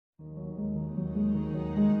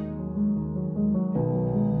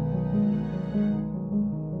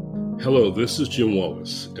Hello, this is Jim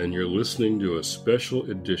Wallace, and you're listening to a special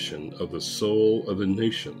edition of The Soul of the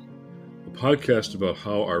Nation, a podcast about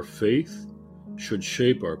how our faith should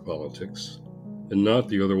shape our politics, and not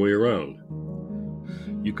the other way around.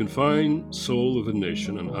 You can find Soul of the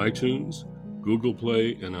Nation on iTunes, Google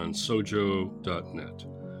Play, and on sojo.net.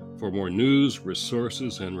 For more news,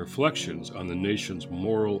 resources, and reflections on the nation's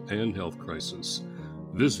moral and health crisis,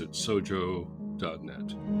 visit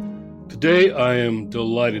sojo.net. Today, I am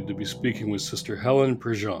delighted to be speaking with Sister Helen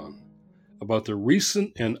Prejean about the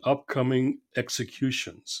recent and upcoming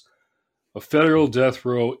executions of federal death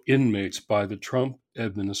row inmates by the Trump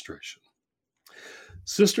administration.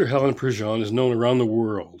 Sister Helen Prejean is known around the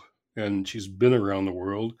world, and she's been around the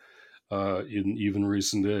world in even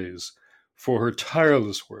recent days, for her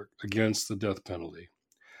tireless work against the death penalty.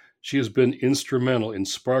 She has been instrumental in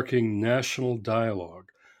sparking national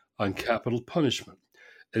dialogue on capital punishment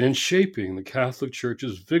and in shaping the Catholic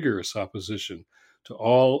Church's vigorous opposition to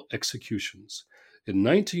all executions. In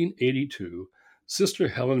 1982, Sister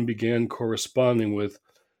Helen began corresponding with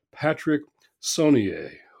Patrick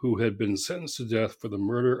Saunier, who had been sentenced to death for the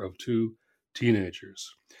murder of two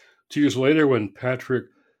teenagers. 2 years later, when Patrick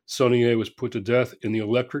Saunier was put to death in the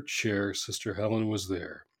electric chair, Sister Helen was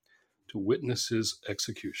there to witness his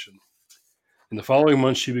execution. In the following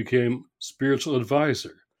month, she became spiritual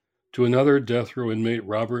advisor to another death row inmate,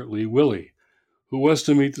 Robert Lee Willie, who was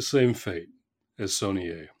to meet the same fate as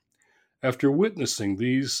Saunier. After witnessing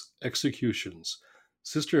these executions,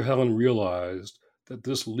 Sister Helen realized that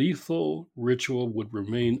this lethal ritual would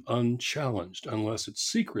remain unchallenged unless its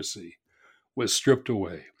secrecy was stripped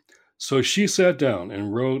away. So she sat down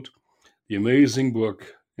and wrote the amazing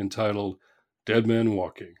book entitled Dead Men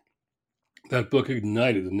Walking. That book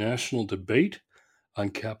ignited the national debate on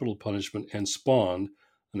capital punishment and spawned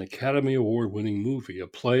an Academy Award-winning movie, a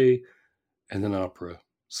play, and an opera.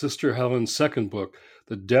 Sister Helen's second book,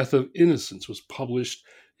 The Death of Innocence, was published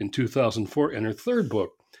in 2004, and her third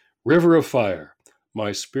book, River of Fire,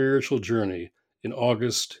 My Spiritual Journey, in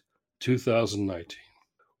August 2019.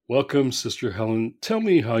 Welcome, Sister Helen. Tell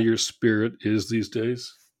me how your spirit is these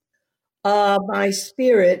days. My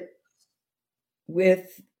spirit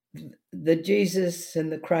with the Jesus and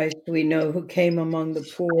the Christ we know, who came among the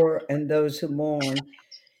poor and those who mourn,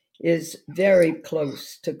 is very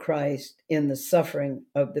close to Christ in the suffering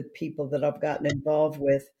of the people that I've gotten involved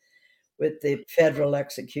with the federal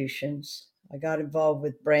executions. I got involved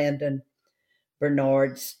with Brandon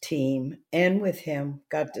Bernard's team and with him,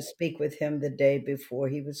 got to speak with him the day before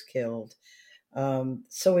he was killed.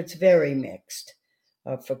 So it's very mixed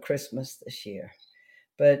for Christmas this year.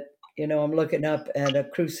 But, I'm looking up at a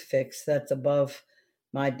crucifix that's above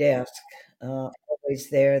my desk,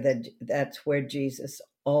 always there. That's where Jesus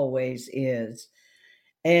always is.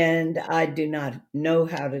 And I do not know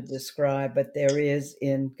how to describe, but there is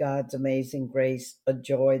in God's amazing grace a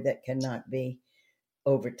joy that cannot be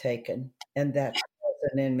overtaken. And that's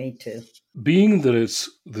present in me too. Being that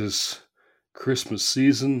it's this Christmas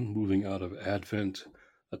season, moving out of Advent,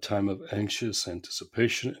 a time of anxious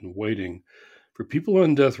anticipation and waiting, for people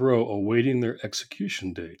on death row awaiting their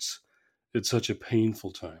execution dates, it's such a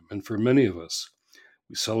painful time. And for many of us,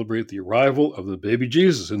 we celebrate the arrival of the baby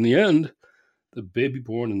Jesus. In the end, the baby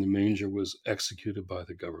born in the manger was executed by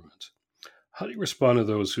the government. How do you respond to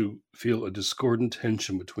those who feel a discordant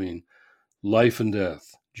tension between life and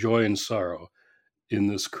death, joy and sorrow in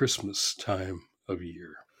this Christmas time of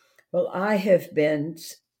year? Well, I have been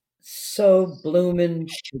so bloomin'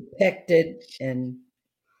 protected and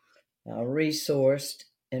resourced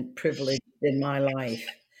and privileged in my life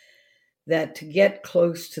that to get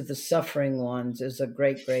close to the suffering ones is a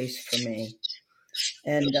great grace for me.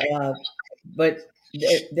 And but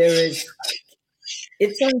it's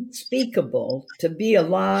unspeakable to be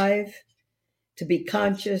alive, to be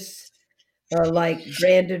conscious, like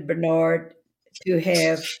Brandon Bernard, to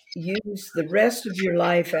have used the rest of your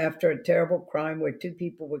life after a terrible crime where two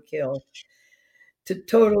people were killed, to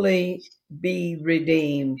totally be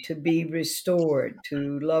redeemed, to be restored,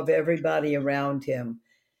 to love everybody around him.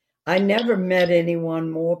 I never met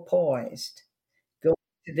anyone more poised going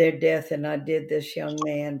to their death than I did this young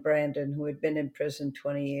man, Brandon, who had been in prison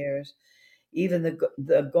 20 years. Even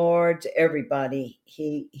the guards, everybody,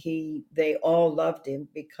 they all loved him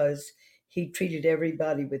because he treated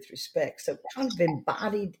everybody with respect. So kind of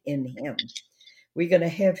embodied in him. We're going to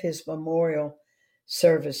have his memorial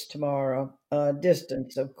service tomorrow,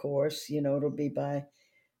 distance, of course. It'll be by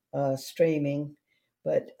streaming,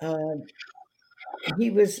 but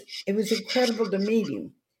it was incredible to meet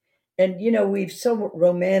him. And, we've so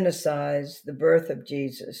romanticized the birth of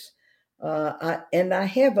Jesus. I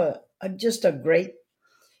have just a great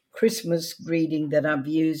Christmas greeting that I've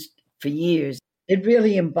used for years. It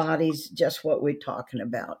really embodies just what we're talking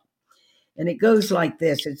about. And it goes like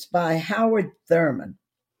this. It's by Howard Thurman.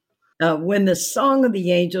 When the song of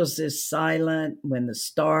the angels is silent, when the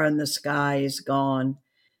star in the sky is gone,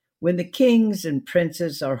 when the kings and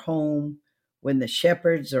princes are home, when the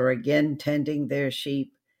shepherds are again tending their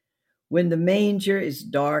sheep, when the manger is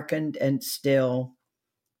darkened and still,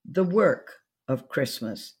 the work of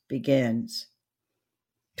Christmas begins.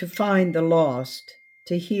 To find the lost,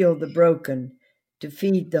 to heal the broken, to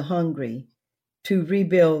feed the hungry, to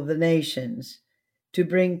rebuild the nations, to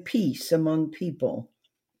bring peace among people,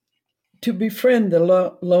 to befriend the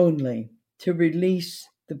lonely, to release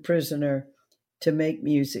the prisoner, to make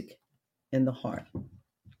music in the heart.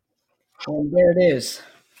 And there it is.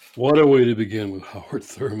 What a way to begin with Howard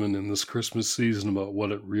Thurman in this Christmas season about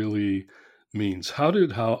what it really means. How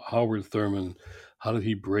did Howard Thurman, how did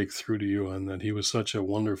he break through to you on that? He was such a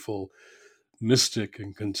wonderful mystic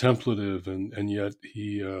and contemplative, and yet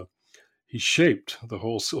he shaped the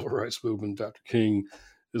whole civil rights movement, Dr. King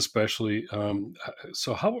especially.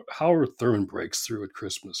 So how Howard Thurman breaks through at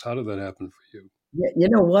Christmas. How did that happen for you? You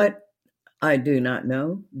know what? I do not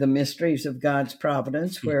know the mysteries of God's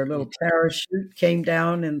providence, where a little parachute came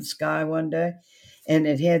down in the sky one day and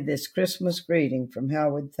it had this Christmas greeting from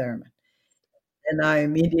Howard Thurman. And I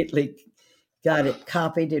immediately got it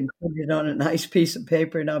copied and put it on a nice piece of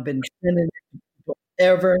paper, and I've been sending it to people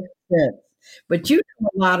ever since. But you know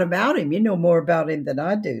a lot about him. You know more about him than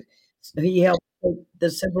I do. So he helped the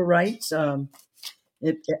civil rights.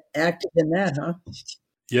 It acted in that, huh?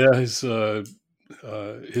 Yeah,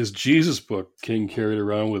 his Jesus book King carried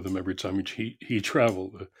around with him every time he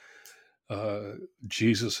traveled.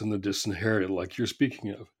 Jesus and the Disinherited, like you're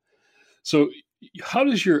speaking of. So, how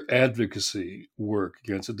does your advocacy work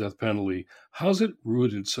against the death penalty? How's it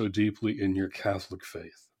rooted so deeply in your Catholic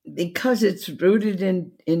faith? Because it's rooted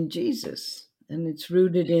in Jesus, and it's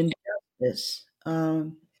rooted in justice.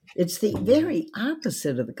 It's the very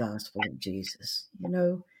opposite of the gospel of Jesus,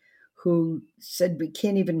 who said we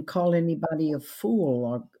can't even call anybody a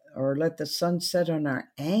fool or let the sun set on our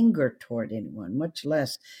anger toward anyone, much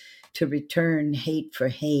less to return hate for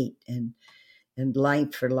hate and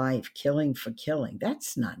life for life, killing for killing.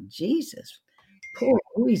 That's not Jesus. Poor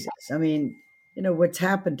Jesus. I mean, what's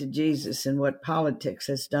happened to Jesus and what politics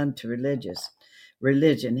has done to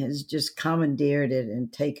religion has just commandeered it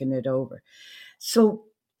and taken it over. So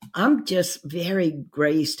I'm just very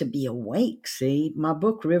graced to be awake. See, my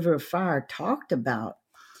book, River of Fire, talked about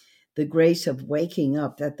the grace of waking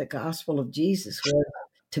up, that the gospel of Jesus was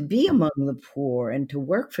to be among the poor and to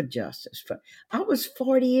work for justice. I was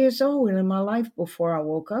 40 years old in my life before I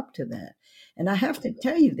woke up to that. And I have to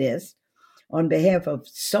tell you this on behalf of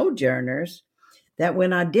sojourners, that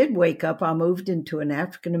when I did wake up, I moved into an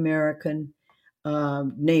African American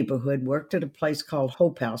neighborhood, worked at a place called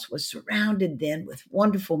Hope House, was surrounded then with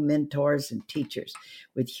wonderful mentors and teachers,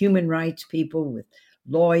 with human rights people, with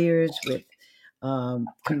lawyers, with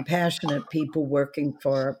compassionate people working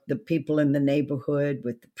for the people in the neighborhood,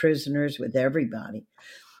 with the prisoners, with everybody.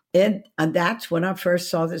 And that's when I first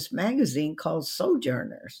saw this magazine called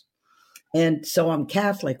Sojourners. And so I'm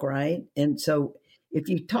Catholic, right? And so if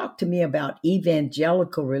you talk to me about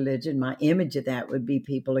evangelical religion, my image of that would be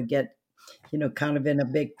people that get, kind of in a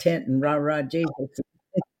big tent and rah, rah, Jesus.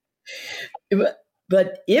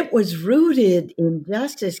 But it was rooted in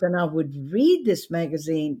justice. And I would read this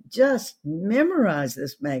magazine, just memorize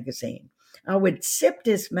this magazine. I would sip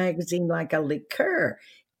this magazine like a liqueur.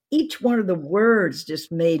 Each one of the words just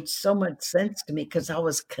made so much sense to me because I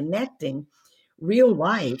was connecting real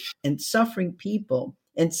life and suffering people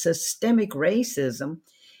and systemic racism.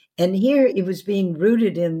 And here it was being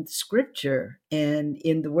rooted in scripture and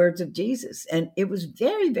in the words of Jesus. And it was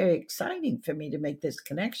very, very exciting for me to make this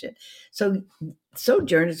connection. So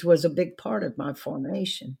Sojourners was a big part of my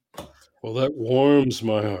formation. Well, that warms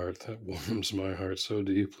my heart. That warms my heart so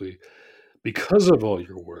deeply because of all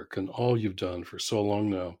your work and all you've done for so long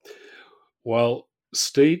now. While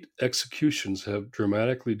state executions have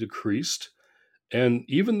dramatically decreased, and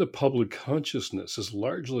even the public consciousness has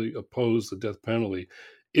largely opposed the death penalty,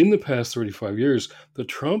 in the past 35 years, the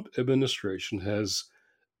Trump administration has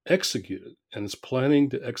executed and is planning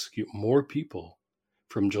to execute more people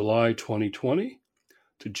from July 2020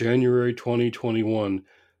 to January 2021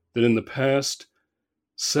 than in the past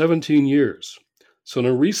 17 years. So in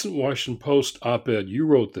a recent Washington Post op-ed, you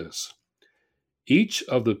wrote this: each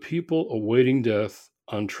of the people awaiting death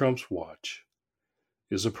on Trump's watch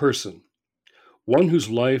is a person, one whose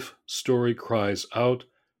life story cries out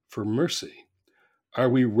for mercy. Are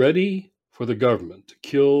we ready for the government to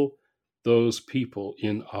kill those people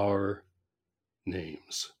in our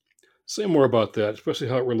names. Say more about that, especially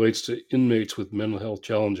how it relates to inmates with mental health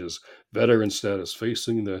challenges, veteran status,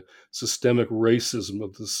 facing the systemic racism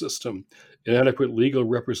of the system, inadequate legal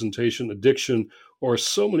representation, addiction, or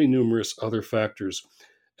so many numerous other factors.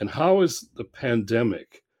 And how is the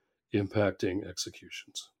pandemic impacting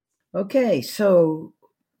executions? Okay, so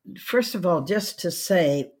first of all, just to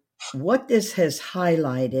say what this has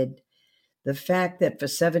highlighted, the fact that for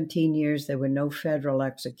 17 years there were no federal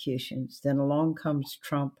executions. Then along comes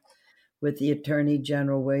Trump with the Attorney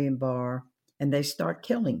General, William Barr, and they start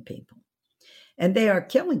killing people. And they are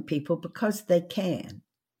killing people because they can,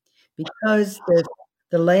 because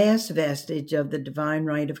the last vestige of the divine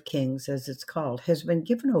right of kings, as it's called, has been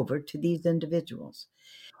given over to these individuals.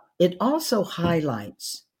 It also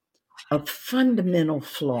highlights a fundamental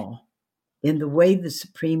flaw in the way the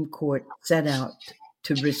Supreme Court set out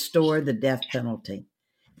to restore the death penalty.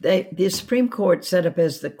 The Supreme Court set up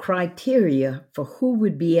as the criteria for who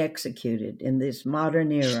would be executed in this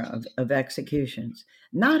modern era of executions,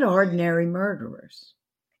 not ordinary murderers,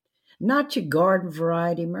 not your garden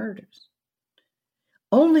variety murders,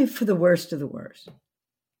 only for the worst of the worst.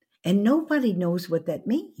 And nobody knows what that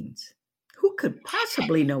means. Who could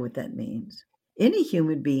possibly know what that means? Any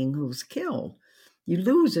human being who's killed. You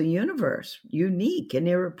lose a universe, unique and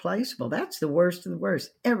irreplaceable. That's the worst of the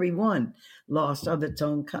worst. Everyone lost of its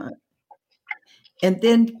own kind. And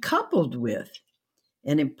then coupled with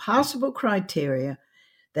an impossible criteria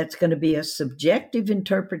that's going to be a subjective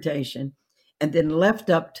interpretation and then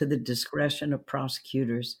left up to the discretion of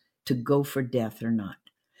prosecutors to go for death or not.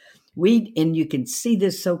 And you can see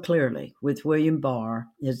this so clearly with William Barr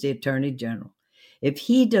as the Attorney General. If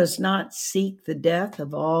he does not seek the death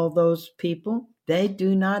of all those people, they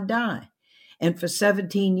do not die. And for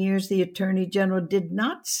 17 years, the Attorney General did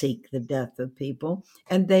not seek the death of people,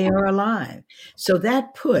 and they are alive. So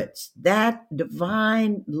that puts that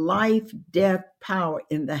divine life-death power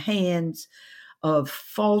in the hands of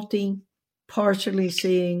faulty, partially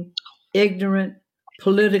seeing, ignorant,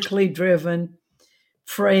 politically driven,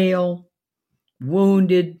 frail,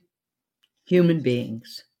 wounded human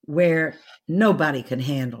beings where nobody can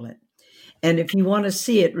handle it. And if you want to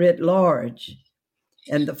see it writ large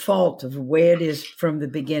and the fault of where it is from the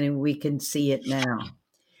beginning, we can see it now.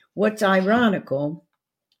 What's ironical,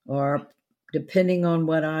 or depending on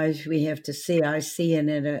what eyes we have to see, I see in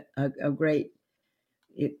it a great,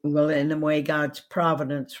 well, in a way, God's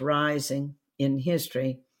providence rising in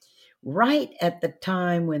history, right at the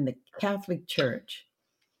time when the Catholic Church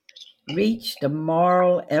reached a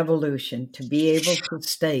moral evolution to be able to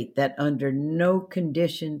state that under no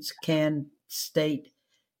conditions can state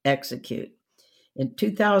execute. In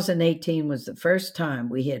 2018 was the first time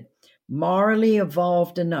we had morally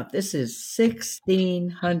evolved enough. This is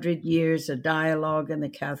 1,600 years of dialogue in the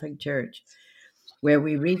Catholic Church, where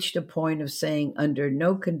we reached a point of saying under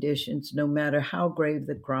no conditions, no matter how grave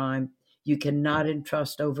the crime, you cannot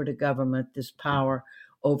entrust over to government this power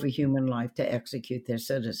over human life to execute their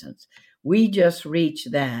citizens. We just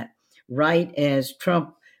reached that right as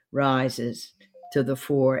Trump rises to the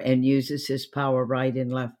fore and uses his power right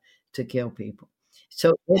and left to kill people.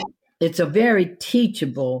 So it's a very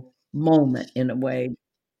teachable moment in a way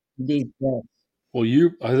these days.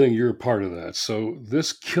 Well, I think you're a part of that. So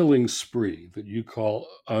this killing spree that you call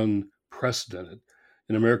unprecedented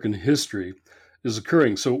in American history is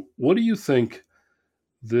occurring. So what do you think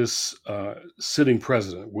this sitting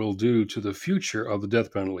president will do to the future of the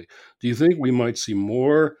death penalty? Do you think we might see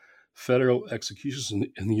more federal executions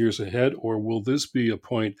in the years ahead, or will this be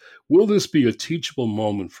a teachable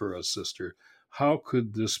moment for us, sister? How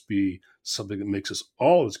could this be something that makes us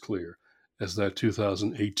all as clear as that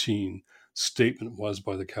 2018 statement was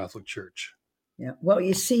by the Catholic Church? Yeah. Well,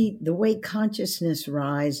 you see, the way consciousness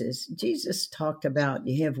rises, Jesus talked about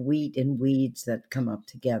you have wheat and weeds that come up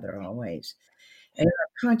together always. And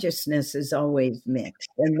our consciousness is always mixed.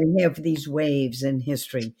 And we have these waves in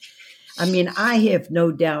history. I mean, I have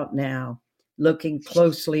no doubt now, looking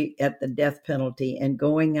closely at the death penalty and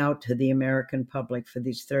going out to the American public for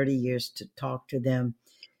these 30 years to talk to them,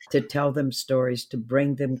 to tell them stories, to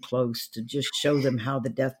bring them close, to just show them how the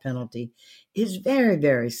death penalty is very,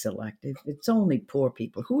 very selective. It's only poor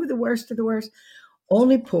people. Who are the worst of the worst?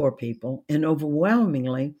 Only poor people, and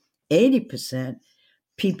overwhelmingly 80%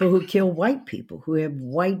 people who kill white people, who have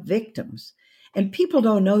white victims. And people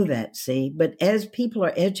don't know that, see, but as people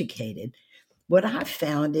are educated, what I've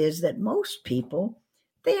found is that most people,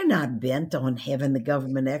 they're not bent on having the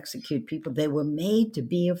government execute people. They were made to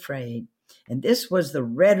be afraid. And this was the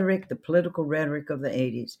rhetoric, the political rhetoric of the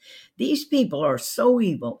 80s. These people are so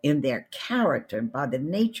evil in their character and by the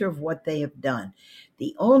nature of what they have done.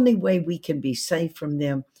 The only way we can be safe from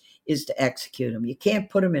them is to execute them. You can't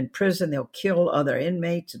put them in prison. They'll kill other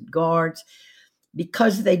inmates and guards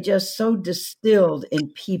because they just so distilled in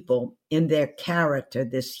people, in their character,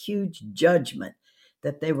 this huge judgment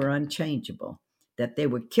that they were unchangeable, that they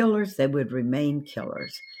were killers, they would remain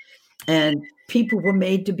killers. And people were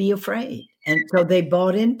made to be afraid. And so they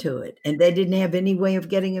bought into it, and they didn't have any way of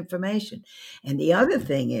getting information. And the other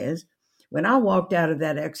thing is, when I walked out of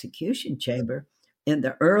that execution chamber in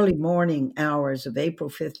the early morning hours of April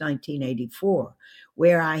 5th, 1984,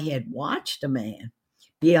 where I had watched a man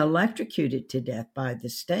be electrocuted to death by the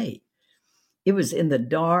state, it was in the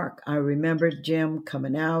dark. I remember Jim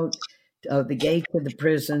coming out of the gate to the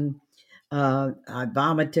prison. I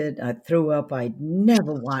vomited, I threw up. I'd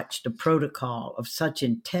never watched a protocol of such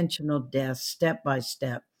intentional death, step by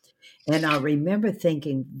step. And I remember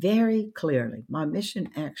thinking very clearly, my mission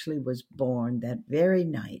actually was born that very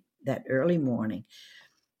night, that early morning.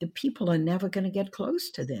 The people are never going to get close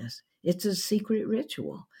to this. It's a secret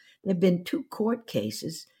ritual. There have been 2 court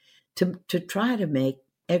cases to try to make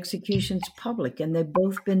executions public, and they've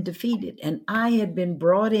both been defeated. And I had been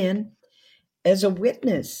brought in as a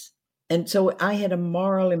witness. And so I had a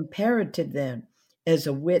moral imperative then as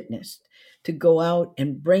a witness to go out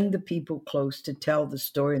and bring the people close to tell the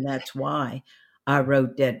story. And that's why I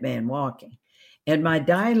wrote Dead Man Walking. And my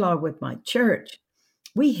dialogue with my church,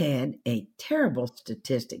 we had a terrible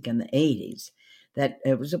statistic in the 80s that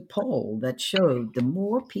it was a poll that showed the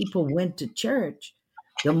more people went to church,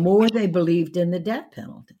 the more they believed in the death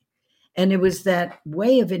penalty. And it was that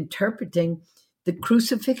way of interpreting the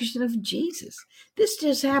crucifixion of Jesus. This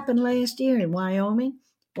just happened last year in Wyoming.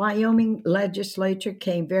 Wyoming legislature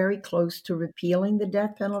came very close to repealing the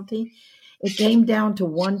death penalty. It came down to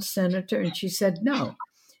one senator, and she said, no,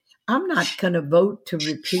 I'm not going to vote to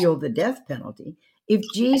repeal the death penalty. If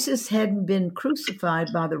Jesus hadn't been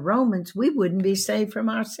crucified by the Romans, we wouldn't be saved from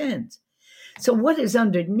our sins. So what is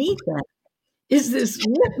underneath that is this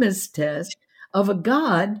litmus test of a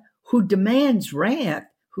God who demands wrath,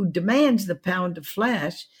 who demands the pound of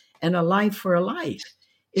flesh and a life for a life.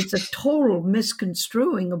 It's a total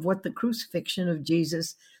misconstruing of what the crucifixion of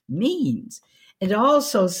Jesus means. It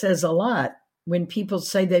also says a lot when people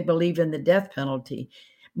say they believe in the death penalty.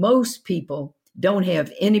 Most people don't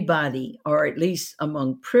have anybody, or at least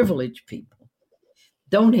among privileged people,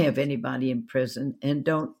 don't have anybody in prison and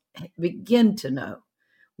don't begin to know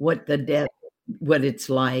what the death, what it's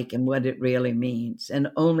like and what it really means. And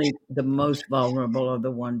only the most vulnerable are the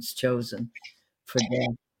ones chosen for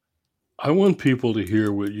death. I want people to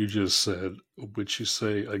hear what you just said, which you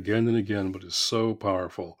say again and again, but is so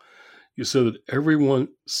powerful. You said that everyone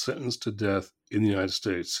sentenced to death in the United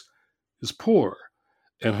States is poor,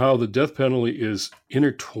 and how the death penalty is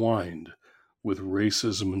intertwined with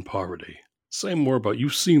racism and poverty. Say more about,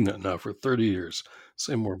 you've seen that now for 30 years.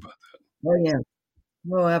 Say more about that. Oh,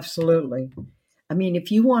 yeah. Oh, absolutely. I mean,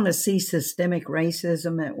 if you want to see systemic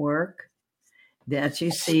racism at work, that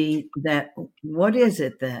you see that, what is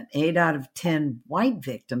it that 8 out of 10 white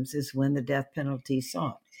victims is when the death penalty is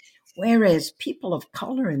sought, whereas people of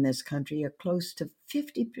color in this country are close to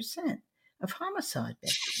 50% of homicide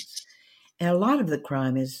victims. And a lot of the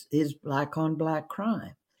crime is black on black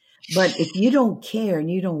crime. But if you don't care and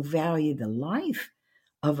you don't value the life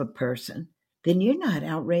of a person, then you're not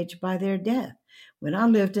outraged by their death. When I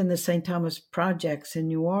lived in the St. Thomas projects in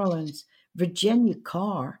New Orleans, Virginia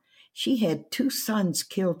Carr, she had 2 sons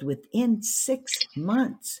killed within 6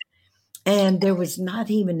 months. And there was not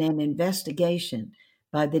even an investigation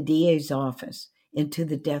by the DA's office into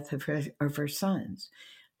the death of her sons.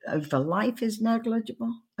 If a life is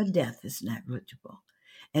negligible, a death is negligible.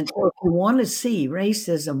 And so if you want to see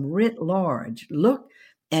racism writ large, look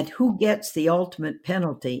at who gets the ultimate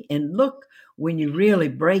penalty, and look, when you really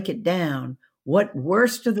break it down, what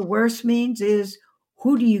worst of the worst means is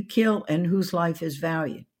who do you kill and whose life is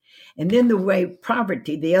valued. And then the way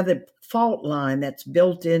poverty, the other fault line that's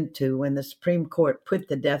built into when the Supreme Court put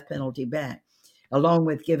the death penalty back, along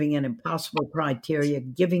with giving an impossible criteria,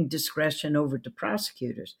 giving discretion over to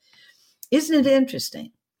prosecutors. Isn't it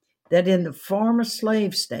interesting that in the former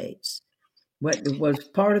slave states, what was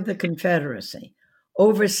part of the Confederacy,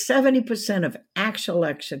 over 70% of actual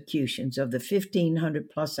executions of the 1,500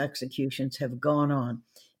 plus executions have gone on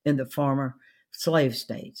in the former slave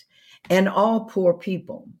states, and all poor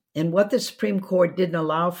people. And what the Supreme Court didn't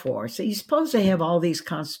allow for, so you're supposed to have all these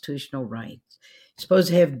constitutional rights. You're supposed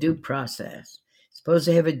to have due process. You're supposed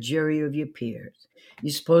to have a jury of your peers.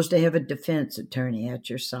 You're supposed to have a defense attorney at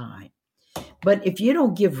your side. But if you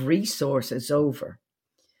don't give resources over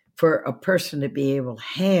for a person to be able to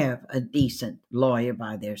have a decent lawyer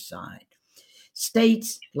by their side,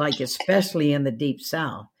 states, like especially in the Deep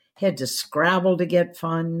South, had to scrabble to get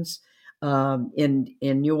funds. In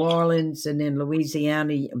New Orleans and in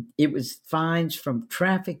Louisiana, it was fines from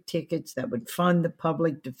traffic tickets that would fund the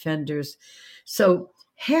public defenders. So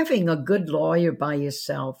having a good lawyer by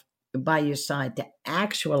yourself, by your side, to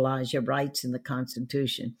actualize your rights in the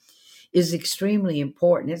Constitution is extremely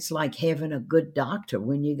important. It's like having a good doctor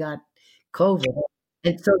when you got COVID.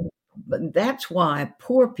 And so but that's why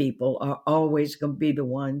poor people are always going to be the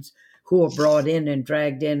ones who are brought in and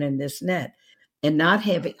dragged in this net. And not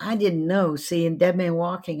having, I didn't know, see, in Dead Man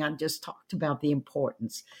Walking, I just talked about the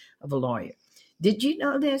importance of a lawyer. Did you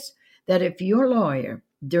know this? That if your lawyer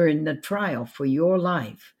during the trial for your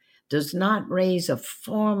life does not raise a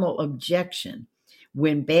formal objection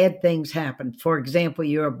when bad things happen, for example,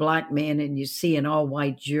 you're a black man and you see an all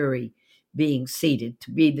white jury being seated to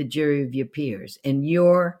be the jury of your peers, and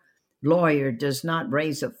your lawyer does not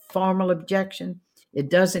raise a formal objection, it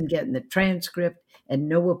doesn't get in the transcript, and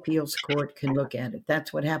no appeals court can look at it.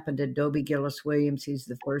 That's what happened to Dobie Gillis Williams. He's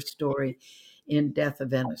the first story in Death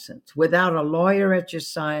of Innocence. Without a lawyer at your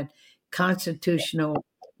side, constitutional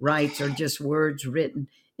rights are just words written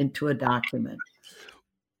into a document.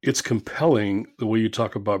 It's compelling the way you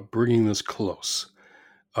talk about bringing this close.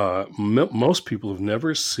 Most people have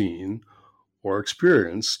never seen or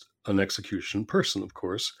experienced an execution in person, of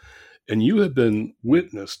course, and you have been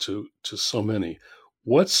witness to so many.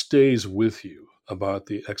 What stays with you about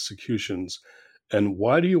the executions, and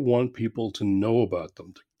why do you want people to know about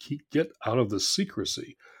them, to get out of the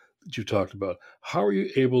secrecy that you talked about? How are you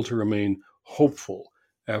able to remain hopeful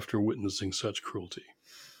after witnessing such cruelty?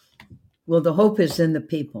 Well, the hope is in the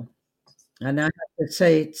people. And I have to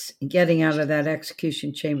say, it's getting out of that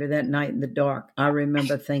execution chamber that night in the dark. I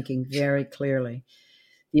remember thinking very clearly,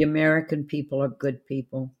 the American people are good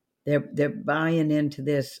people. They're buying into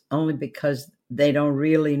this only because they don't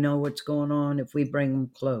really know what's going on if we bring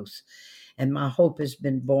them close. And my hope has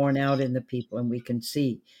been borne out in the people, and we can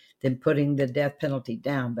see them putting the death penalty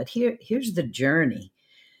down. But here's the journey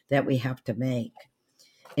that we have to make.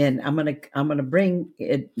 And I'm gonna bring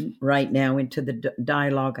it right now into the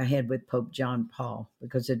dialogue I had with Pope John Paul,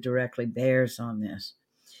 because it directly bears on this.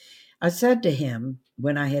 I said to him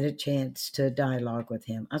when I had a chance to dialogue with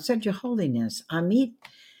him, I said, Your Holiness, I meet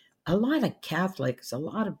a lot of Catholics, a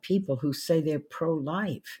lot of people who say they're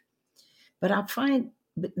pro-life, but I find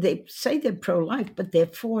they say they're pro-life, but they're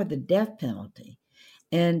for the death penalty.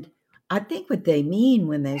 And I think what they mean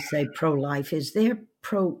when they say pro-life is they're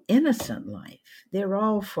pro-innocent life. They're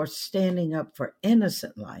all for standing up for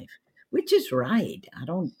innocent life, which is right. I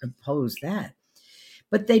don't oppose that.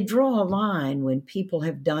 But they draw a line when people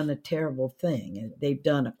have done a terrible thing and they've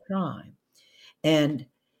done a crime. And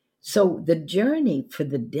so the journey for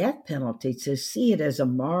the death penalty, to see it as a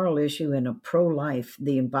moral issue and a pro-life,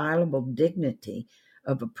 the inviolable dignity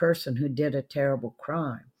of a person who did a terrible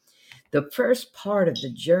crime. The first part of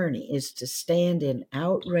the journey is to stand in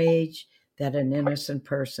outrage that an innocent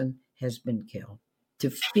person has been killed, to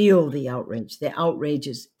feel the outrage. The outrage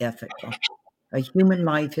is ethical. A human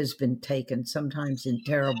life has been taken, sometimes in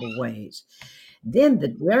terrible ways. Then the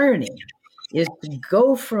journey is to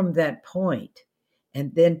go from that point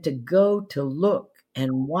and then to go to look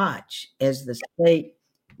and watch as the state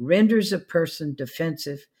renders a person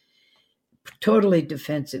defensive, totally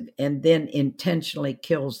defensive, and then intentionally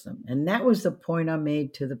kills them. And that was the point I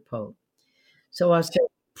made to the Pope. So I said,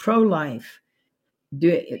 pro-life,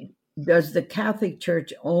 does the Catholic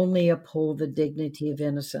Church only uphold the dignity of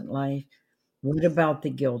innocent life? What about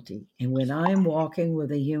the guilty? And when I'm walking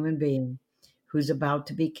with a human being who's about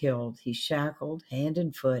to be killed, he's shackled hand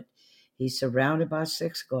and foot, he's surrounded by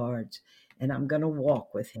 6 guards, and I'm going to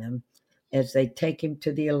walk with him as they take him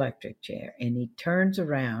to the electric chair. And he turns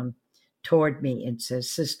around toward me and says,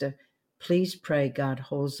 Sister, please pray God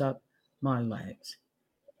holds up my legs.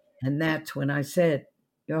 And that's when I said,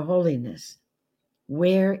 Your Holiness,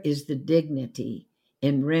 where is the dignity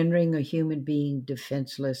in rendering a human being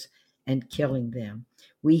defenseless and killing them?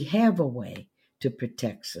 We have a way to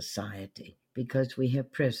protect society because we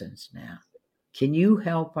have prisons now. Can you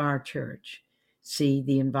help our church see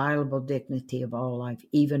the inviolable dignity of all life,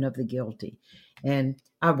 even of the guilty? And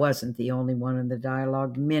I wasn't the only one in the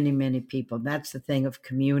dialogue. Many, many people. That's the thing of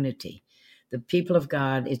community. The people of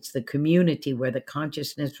God, it's the community where the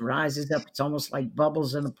consciousness rises up. It's almost like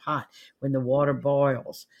bubbles in a pot when the water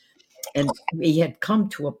boils. And we had come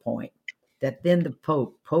to a point that then the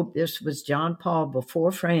Pope, this was John Paul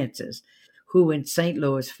before Francis, who in St.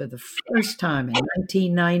 Louis for the first time in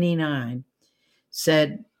 1999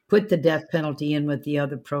 said, put the death penalty in with the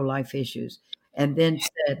other pro-life issues, and then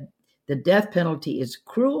said the death penalty is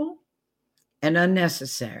cruel and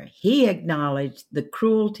unnecessary. He acknowledged the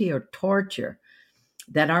cruelty or torture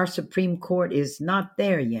that our Supreme Court is not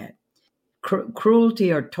there yet.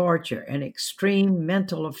 Cruelty or torture, an extreme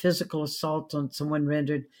mental or physical assault on someone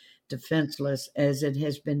rendered defenseless as it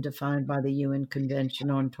has been defined by the UN Convention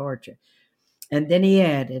on Torture. And then he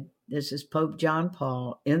added, this is Pope John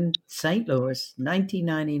Paul in St. Louis,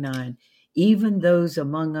 1999, even those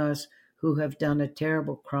among us who have done a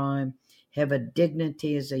terrible crime have a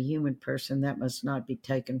dignity as a human person that must not be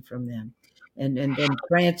taken from them. And then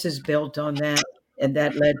Francis built on that, and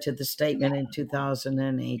that led to the statement in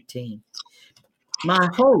 2018. My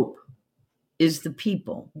hope is the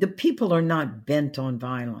people. The people are not bent on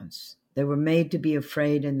violence. They were made to be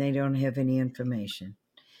afraid, and they don't have any information.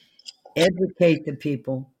 Educate the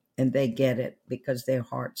people, and they get it because their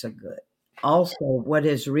hearts are good. Also, what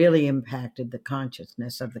has really impacted the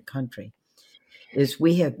consciousness of the country is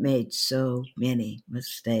we have made so many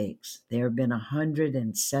mistakes. There have been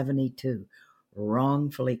 172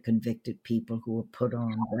 wrongfully convicted people who were put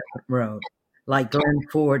on that road, like Glenn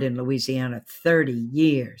Ford in Louisiana, 30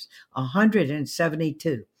 years,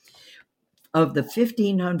 172 of the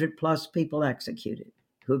 1,500 plus people executed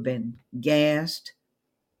who've been gassed,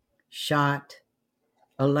 shot,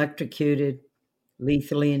 electrocuted,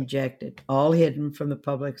 lethally injected, all hidden from the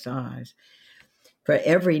public's eyes. For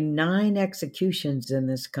every 9 executions in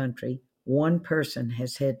this country, one person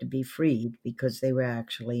has had to be freed because they were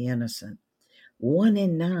actually innocent. 1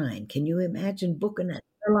 in 9. Can you imagine booking an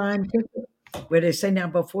airline ticket where they say, now,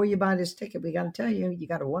 before you buy this ticket, we got to tell you, you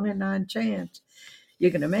got a 1 in 9 chance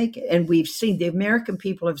you're going to make it. And we've seen, the American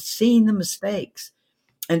people have seen the mistakes.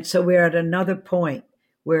 And so we're at another point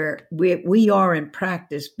where we are in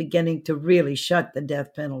practice beginning to really shut the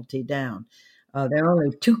death penalty down. There are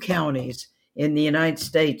only 2 counties in the United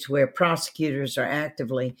States where prosecutors are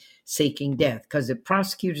actively seeking death, because if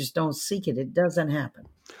prosecutors don't seek it, it doesn't happen.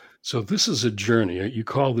 So this is a journey. You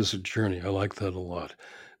call this a journey. I like that a lot.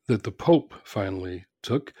 That the Pope finally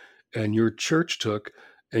took and your church took,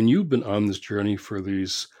 and you've been on this journey for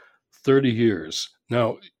these 30 years.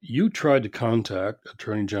 Now, you tried to contact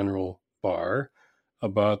Attorney General Barr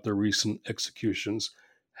about the recent executions.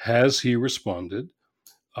 Has he responded?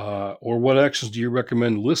 Or what actions do you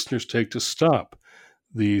recommend listeners take to stop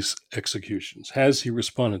these executions? Has he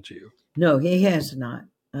responded to you? No, he has not.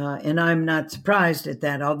 And I'm not surprised at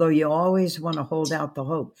that, although you always want to hold out the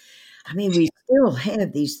hope. I mean, we still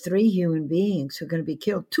have these 3 human beings who are going to be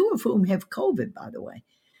killed, 2 of whom have COVID, by the way.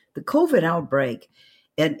 The COVID outbreak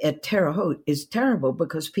at Terre Haute is terrible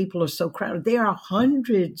because people are so crowded. There are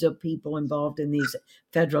hundreds of people involved in these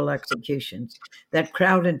federal executions that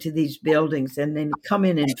crowd into these buildings and then come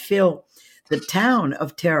in and fill the town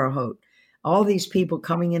of Terre Haute. All these people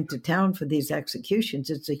coming into town for these executions.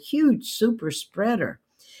 It's a huge super spreader.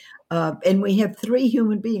 And we have 3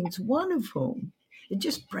 human beings, one of whom, it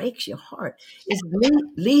just breaks your heart, is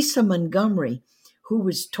Lisa Montgomery, who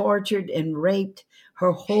was tortured and raped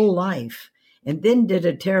her whole life and then did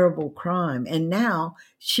a terrible crime. And now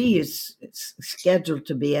she is scheduled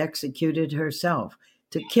to be executed herself.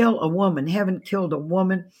 To kill a woman, haven't killed a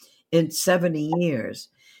woman in 70 years.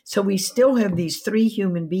 So we still have these 3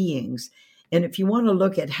 human beings. And if you want to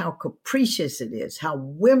look at how capricious it is, how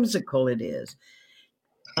whimsical it is,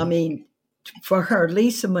 I mean, for her,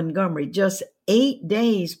 Lisa Montgomery, just 8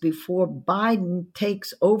 days before Biden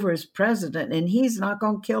takes over as president, and he's not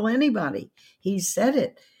going to kill anybody. He said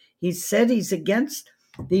it. He said he's against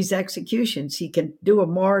these executions. He can do a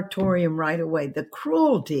moratorium right away. The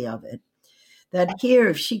cruelty of it, that here,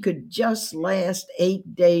 if she could just last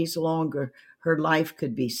 8 days longer, her life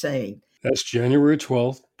could be saved. That's January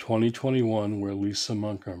 12th, 2021, where Lisa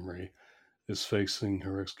Montgomery is facing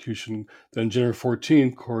her execution. Then January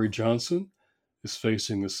 14th, Corey Johnson is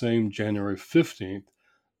facing the same. January 15th,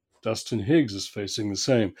 Dustin Higgs is facing the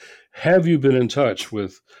same. Have you been in touch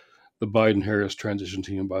with the Biden-Harris transition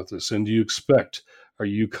team about this? And are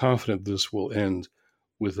you confident this will end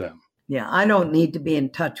with them? Yeah, I don't need to be in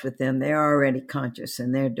touch with them. They're already conscious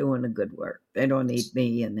and they're doing a good work. They don't need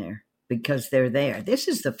me in there because they're there. This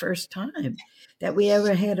is the first time that we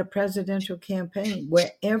ever had a presidential campaign where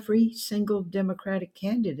every single Democratic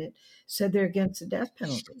candidate said they're against the death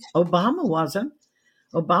penalty. Obama wasn't.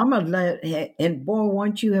 And boy,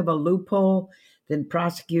 once you have a loophole, then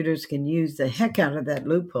prosecutors can use the heck out of that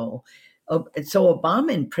loophole. And so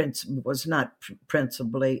Obama in principle was not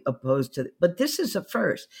principally opposed to it, but this is a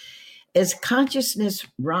first. As consciousness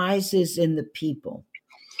rises in the people,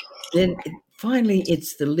 then finally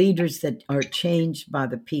it's the leaders that are changed by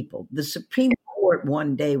the people. The Supreme Court Court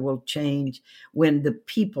one day will change when the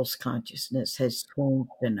people's consciousness has changed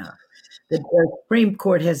enough. The Supreme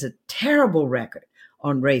Court has a terrible record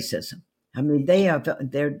on racism. I mean,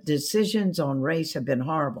 their decisions on race have been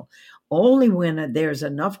horrible. Only when there's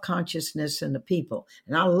enough consciousness in the people.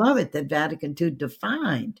 And I love it that Vatican II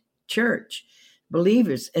defined church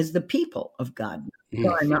believers as the people of God.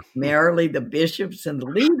 Sorry, not merely the bishops and the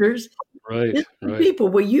leaders. Right, It's the right. people.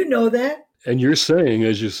 Well, you know that. And you're saying,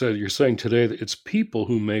 as you said, you're saying today that it's people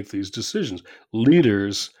who make these decisions.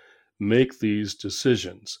 Leaders make these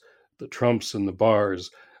decisions. The Trumps and the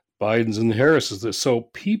Barrs, Bidens and the Harrises. So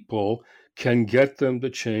people can get them to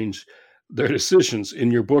change their decisions. In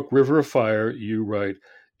your book, River of Fire, you write,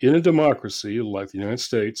 in a democracy like the United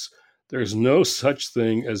States, there's no such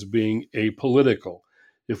thing as being apolitical.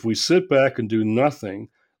 If we sit back and do nothing,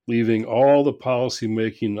 leaving all the policy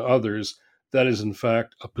making to others, that is in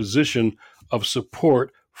fact a position of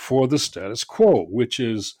support for the status quo, which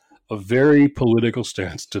is a very political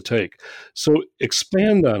stance to take. So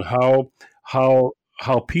expand on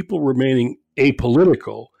how people remaining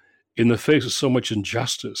apolitical in the face of so much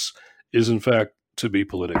injustice is in fact to be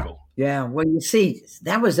political. Yeah, well, you see,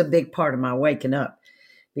 that was a big part of my waking up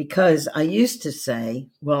because I used to say,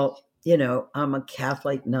 well, I'm a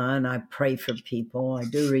Catholic nun. I pray for people. I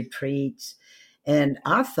do retreats. And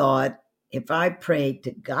I thought if I prayed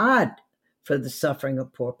to God for the suffering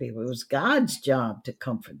of poor people, it was God's job to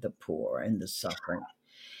comfort the poor and the suffering.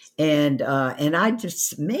 And I'd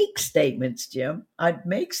just make statements, Jim. I'd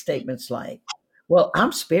make statements like, well,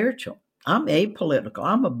 I'm spiritual. I'm apolitical.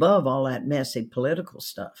 I'm above all that messy political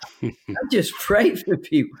stuff. I just pray for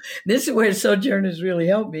people. This is where Sojourners really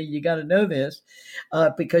helped me. You got to know this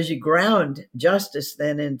because you ground justice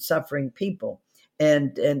then in suffering people.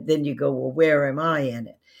 And then you go, well, where am I in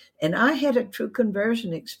it? And I had a true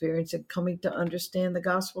conversion experience in coming to understand the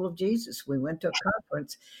gospel of Jesus. We went to a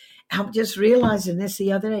conference. I'm just realizing this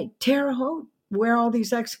the other day. Terre Haute, where all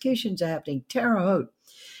these executions are happening. Terre Haute.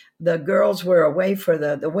 The girls were away for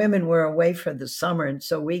the women were away for the summer. And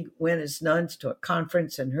so we went as nuns to a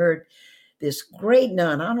conference and heard this great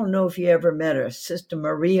nun. I don't know if you ever met her, Sister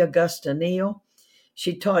Maria Augusta.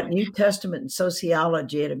 She taught New Testament and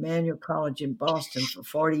sociology at Emmanuel College in Boston for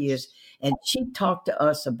 40 years. And she talked to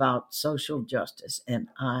us about social justice. And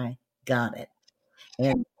I got it.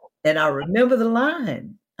 And I remember the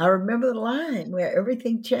line. I remember the line where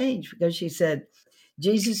everything changed because she said,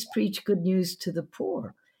 Jesus preached good news to the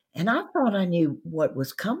poor. And I thought I knew what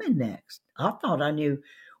was coming next. I thought I knew,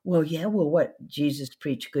 what Jesus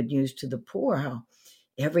preached good news to the poor, how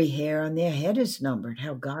every hair on their head is numbered,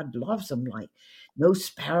 how God loves them like no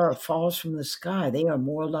sparrow falls from the sky. They are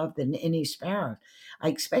more loved than any sparrow. I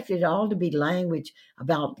expected it all to be language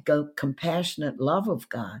about the compassionate love of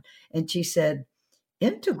God. And she said,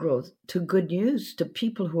 integral to good news to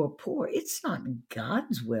people who are poor. It's not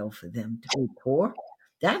God's will for them to be poor.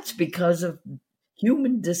 That's because of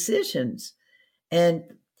human decisions. And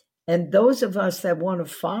those of us that want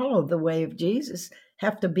to follow the way of Jesus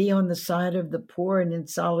have to be on the side of the poor and in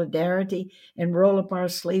solidarity and roll up our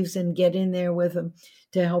sleeves and get in there with them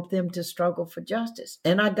to help them to struggle for justice.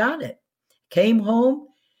 And I got it. Came home,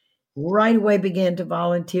 right away began to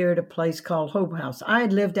volunteer at a place called Hope House. I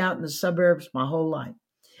had lived out in the suburbs my whole life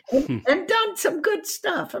and done some good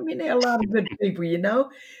stuff. I mean, there are a lot of good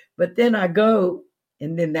people, but then I go,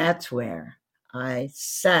 and then that's where I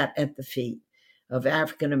sat at the feet of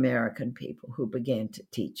African-American people who began to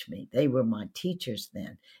teach me. They were my teachers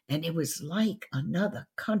then. And it was like another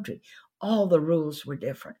country. All the rules were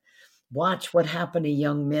different. Watch what happened to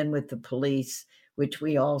young men with the police, which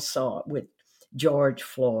we all saw with George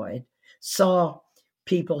Floyd, saw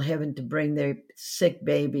people having to bring their sick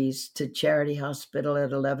babies to Charity Hospital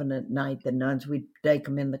at 11 at night. The nuns, we'd take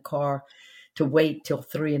them in the car to wait till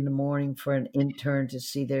 3 a.m. for an intern to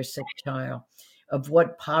see their sick child, of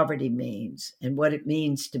what poverty means and what it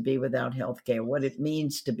means to be without health care, what it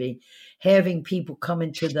means to be having people come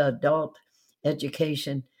into the adult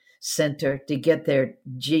education center to get their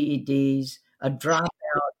GEDs, a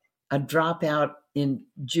dropout in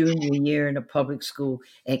junior year in a public school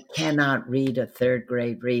and cannot read a third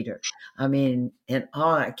grade reader. I mean, and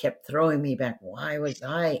it kept throwing me back. Why was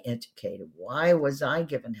I educated? Why was I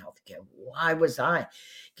given health care? Why was I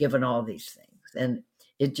given all these things? And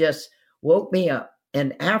it just woke me up.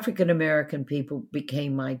 And African-American people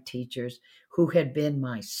became my teachers who had been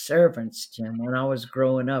my servants, Jim, when I was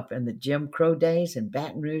growing up in the Jim Crow days in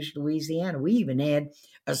Baton Rouge, Louisiana. We even had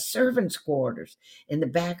a servants' quarters in the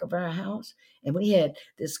back of our house. And we had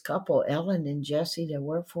this couple, Ellen and Jesse, that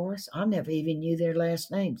worked for us. I never even knew their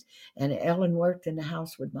last names. And Ellen worked in the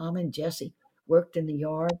house with Mama, and Jesse worked in the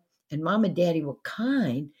yard. And Mom and Daddy were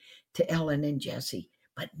kind to Ellen and Jesse,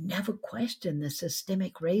 but never questioned the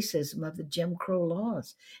systemic racism of the Jim Crow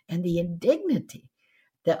laws and the indignity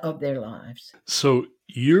of their lives. So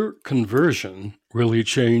your conversion really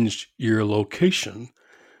changed your location,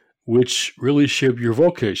 which really shaped your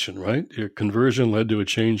vocation, right? Your conversion led to a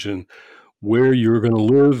change in where you're going to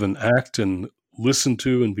live and act and listen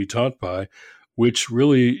to and be taught by, which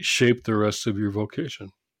really shaped the rest of your vocation.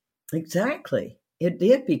 Exactly. It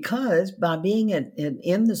did, because by being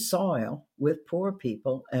in the soil with poor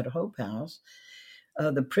people at Hope House,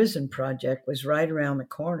 the prison project was right around the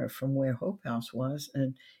corner from where Hope House was.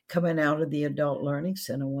 And coming out of the Adult Learning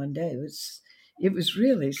Center one day, it was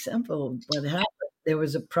really simple what happened. There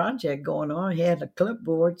was a project going on. He had a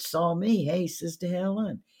clipboard, saw me. Hey, Sister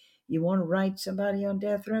Helen, you want to write somebody on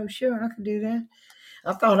death row? Sure, I can do that.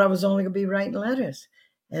 I thought I was only going to be writing letters.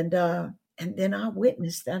 And then I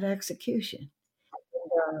witnessed that execution.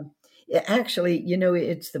 Actually,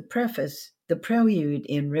 it's the preface, the prelude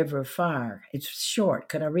in River of Fire. It's short.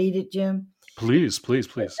 Could I read it, Jim? Please, please,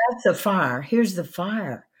 please. That's the fire. Here's the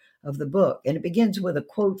fire of the book. And it begins with a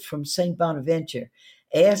quote from St. Bonaventure: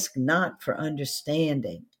 "Ask not for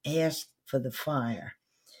understanding, ask for the fire."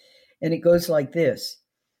 And it goes like this: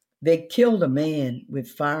 They killed a man with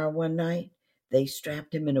fire one night. They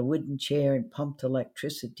strapped him in a wooden chair and pumped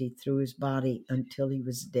electricity through his body until he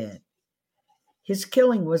was dead. His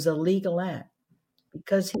killing was a legal act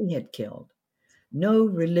because he had killed. No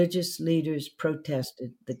religious leaders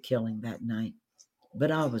protested the killing that night,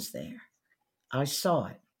 but I was there. I saw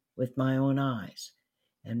it with my own eyes,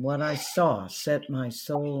 and what I saw set my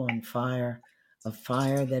soul on fire, a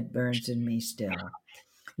fire that burns in me still.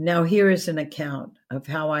 Now, here is an account of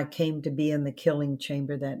how I came to be in the killing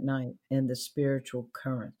chamber that night and the spiritual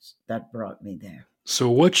currents that brought me there. So,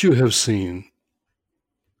 what you have seen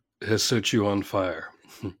has set you on fire.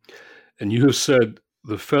 And you have said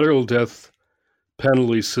the federal death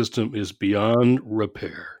penalty system is beyond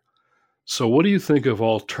repair. So, what do you think of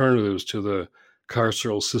alternatives to the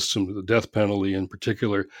carceral system, to the death penalty in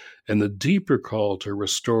particular, and the deeper call to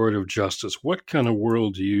restorative justice? What kind of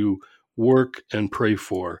world do you work and pray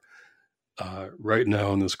for right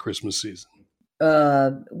now in this Christmas season?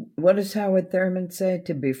 What does Howard Thurman say?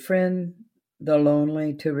 To befriend the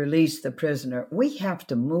lonely, to release the prisoner. We have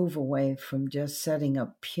to move away from just setting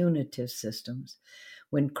up punitive systems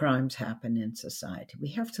when crimes happen in society. We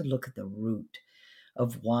have to look at the root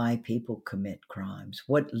of why people commit crimes,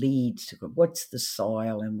 what leads to, what's the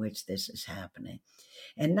soil in which this is happening,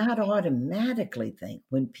 and not automatically think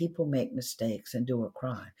when people make mistakes and do a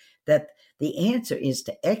crime that the answer is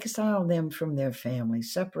to exile them from their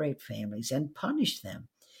families, separate families, and punish them,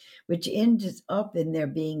 which ends up in their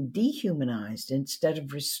being dehumanized instead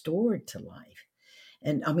of restored to life.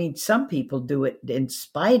 And I mean, some people do it in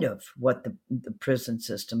spite of what the prison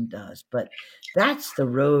system does, but that's the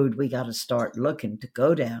road we got to start looking to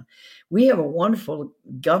go down. We have a wonderful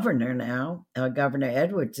governor now, Governor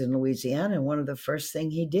Edwards in Louisiana, and one of the first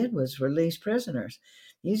things he did was release prisoners.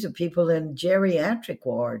 These are people in geriatric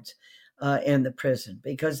wards in the prison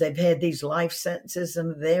because they've had these life sentences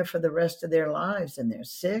and they're there for the rest of their lives, and they're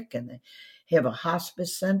sick, and they have a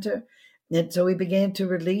hospice center. And so he began to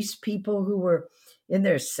release people who were in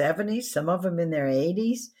their 70s, some of them in their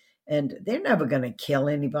 80s, and they're never going to kill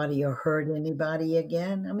anybody or hurt anybody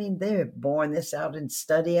again. I mean, they've borne this out in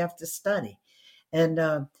study after study.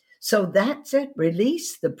 And so that's it.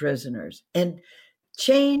 Release the prisoners and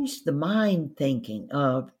change the mind thinking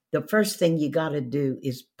of the first thing you got to do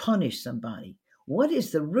is punish somebody. What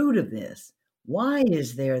is the root of this? Why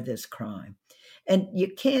is there this crime? And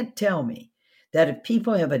you can't tell me that if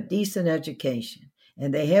people have a decent education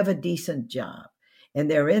and they have a decent job, and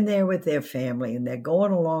they're in there with their family and they're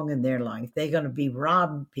going along in their life, they're going to be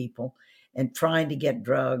robbing people and trying to get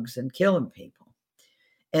drugs and killing people.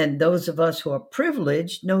 And those of us who are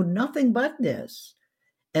privileged know nothing but this.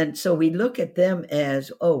 And so we look at them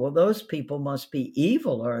as, oh, well, those people must be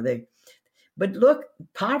evil, are they? But look,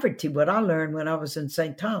 poverty, what I learned when I was in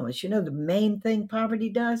St. Thomas, the main thing poverty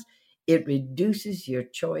does, it reduces your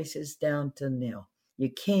choices down to nil. You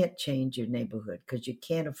can't change your neighborhood because you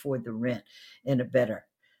can't afford the rent in a better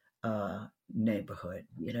neighborhood.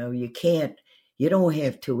 You don't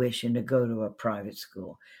have tuition to go to a private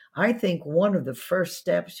school. I think one of the first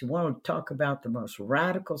steps, you want to talk about the most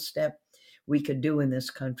radical step we could do in this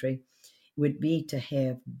country, would be to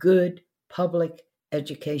have good public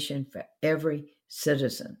education for every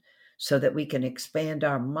citizen so that we can expand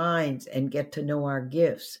our minds and get to know our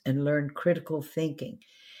gifts and learn critical thinking.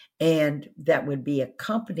 And that would be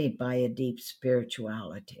accompanied by a deep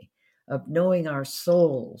spirituality of knowing our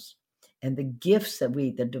souls and the gifts that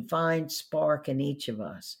the divine spark in each of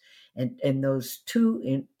us, and those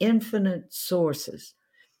two infinite sources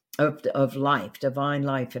of life, divine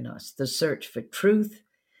life in us, the search for truth.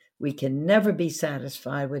 We can never be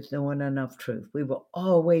satisfied with knowing enough truth. We will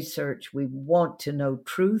always search. We want to know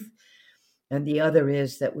truth. And the other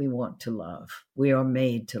is that we want to love. We are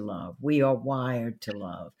made to love. We are wired to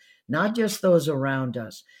love, not just those around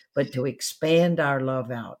us, but to expand our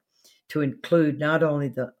love out, to include not only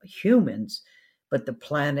the humans, but the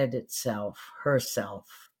planet itself,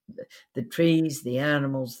 herself, the trees, the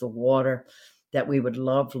animals, the water, that we would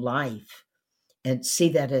love life and see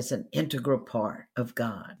that as an integral part of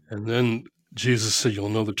God. And then Jesus said, you'll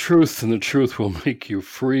know the truth, and the truth will make you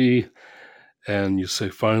free. And you say,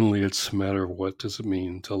 finally, it's a matter of what does it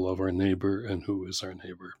mean to love our neighbor and who is our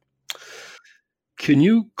neighbor. Can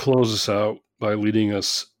you close us out by leading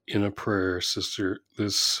us in a prayer, Sister,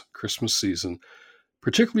 this Christmas season,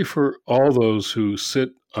 particularly for all those who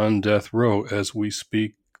sit on death row as we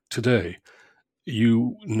speak today?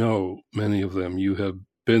 You know many of them. You have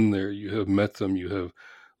been there. You have met them. You have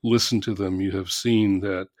listened to them. You have seen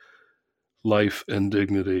that life and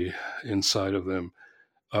dignity inside of them.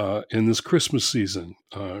 In this Christmas season,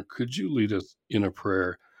 could you lead us in a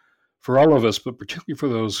prayer for all of us, but particularly for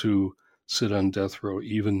those who sit on death row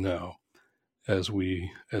even now as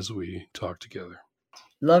we talk together?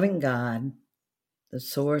 Loving God, the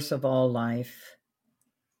source of all life,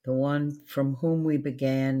 the one from whom we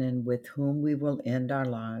began and with whom we will end our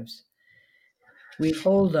lives, we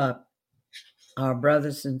hold up our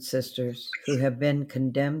brothers and sisters who have been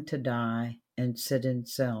condemned to die and sit in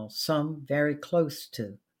cells, some very close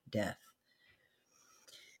to death.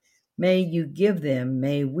 May you give them,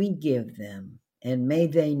 may we give them, and may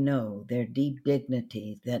they know their deep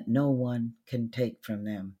dignity that no one can take from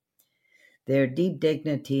them. Their deep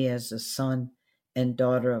dignity as a son and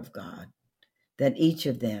daughter of God, that each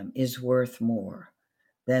of them is worth more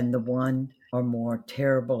than the one or more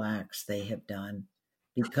terrible acts they have done,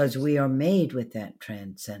 because we are made with that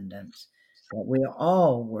transcendence, that we are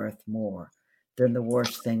all worth more than the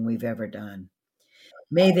worst thing we've ever done.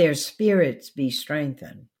 May their spirits be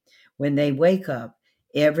strengthened when they wake up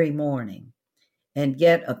every morning and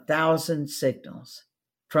get 1,000 signals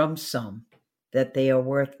from some that they are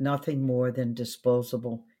worth nothing more than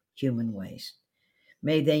disposable human waste.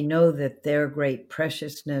 May they know that their great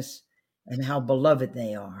preciousness and how beloved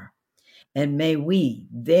they are. And may we,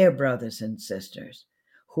 their brothers and sisters,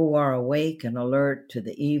 who are awake and alert to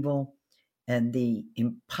the evil and the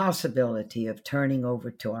impossibility of turning over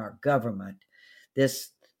to our government this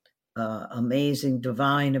amazing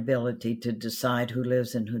divine ability to decide who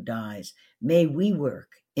lives and who dies, may we work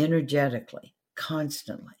energetically,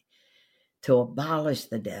 constantly, to abolish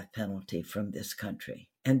the death penalty from this country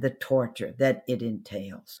and the torture that it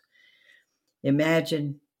entails.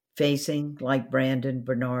 Imagine facing, like Brandon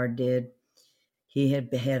Bernard did. He had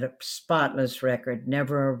a spotless record,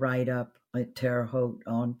 never a write-up at Terre Haute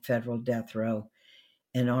on federal death row.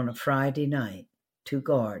 And on a Friday night, 2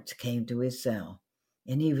 guards came to his cell,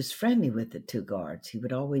 and he was friendly with the 2 guards. He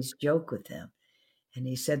would always joke with them. And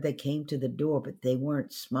he said they came to the door, but they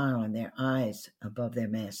weren't smiling, their eyes above their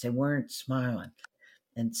masks. They weren't smiling.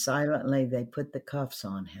 And silently, they put the cuffs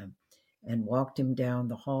on him and walked him down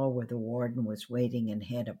the hall where the warden was waiting and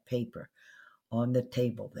had a paper on the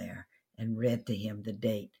table there and read to him the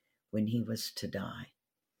date when he was to die.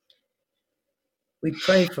 We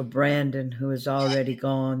pray for Brandon, who is already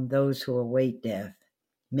gone, those who await death.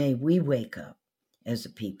 May we wake up as a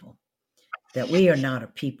people, that we are not a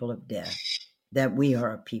people of death, that we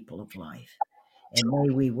are a people of life. And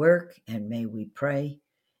may we work, and may we pray,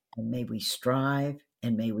 and may we strive,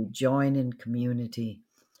 and may we join in community,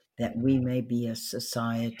 that we may be a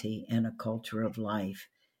society and a culture of life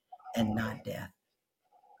and not death.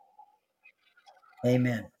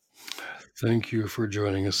 Amen. Thank you for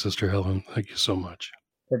joining us, Sister Helen. Thank you so much.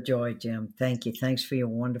 For joy, Jim. Thank you. Thanks for your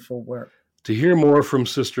wonderful work. To hear more from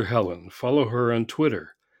Sister Helen, follow her on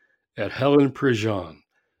Twitter at Helen Prejean,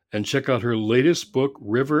 and check out her latest book,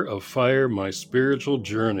 River of Fire, My Spiritual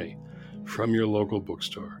Journey, from your local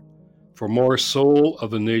bookstore. For more Soul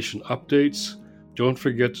of the Nation updates, don't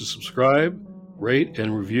forget to subscribe, rate,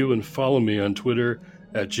 and review, and follow me on Twitter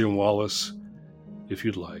at Jim Wallace if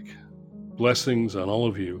you'd like. Blessings on all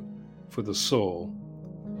of you for the soul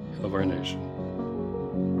of our nation.